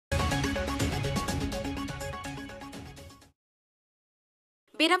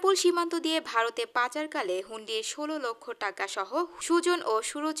বেনাপোল সীমান্ত দিয়ে ভারতে পাচারকালে হুন্ডির ১৬ লক্ষ টাকা সহ সুজন ও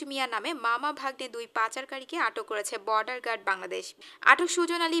সুরজ মিয়া নামে মামা ভাগ্নে দুই পাচারকারীকে আটক করেছে বর্ডার গার্ড বাংলাদেশ। আটক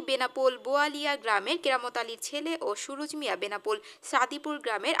সুজন আলী বেনাপোল বোয়ালিয়া গ্রামের কেরামত আলীর ছেলে ও সুরজ মিয়া বেনাপোল সাদিপুর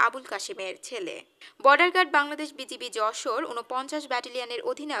গ্রামের আবুল কাশিমের ছেলে। Border guard Bangladesh BGB Jessore ৪৯ ব্যাটালিয়নের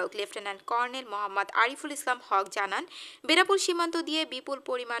অধিনায়ক লেফটেন্যান্ট কর্নেল মোহাম্মদ আরিফুল ইসলাম হক জানান, বেনাপোল সীমান্ত দিয়ে বিপুল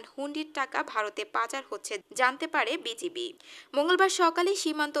পরিমাণ হুন্ডির টাকা ভারতে পাচার হচ্ছে জানতে পারে বিজিবি। মঙ্গলবার সকালে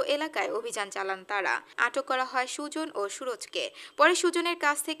সীমান্ত এলাকায় অভিযান চালান তারা। আটক করা হয় সুজন ও সুরজকে। পরে সুজনের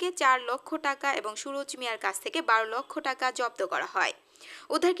কাছ থেকে ৪ লক্ষ টাকা এবং সুরজ মিয়ার কাছ থেকে ১২ লক্ষ টাকা জব্দ করা হয়।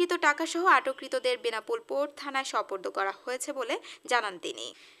 উদ্ধারকৃত টাকাসহ আটককৃতদের বেনাপোল পোর্ট থানায় সোপর্দ করা হয়েছে বলে জানান তিনি।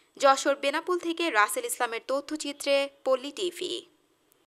 যশোর বেনাপোল থেকে রাসেল ইসলামের তথ্যচিত্রে পল্লী টিভি।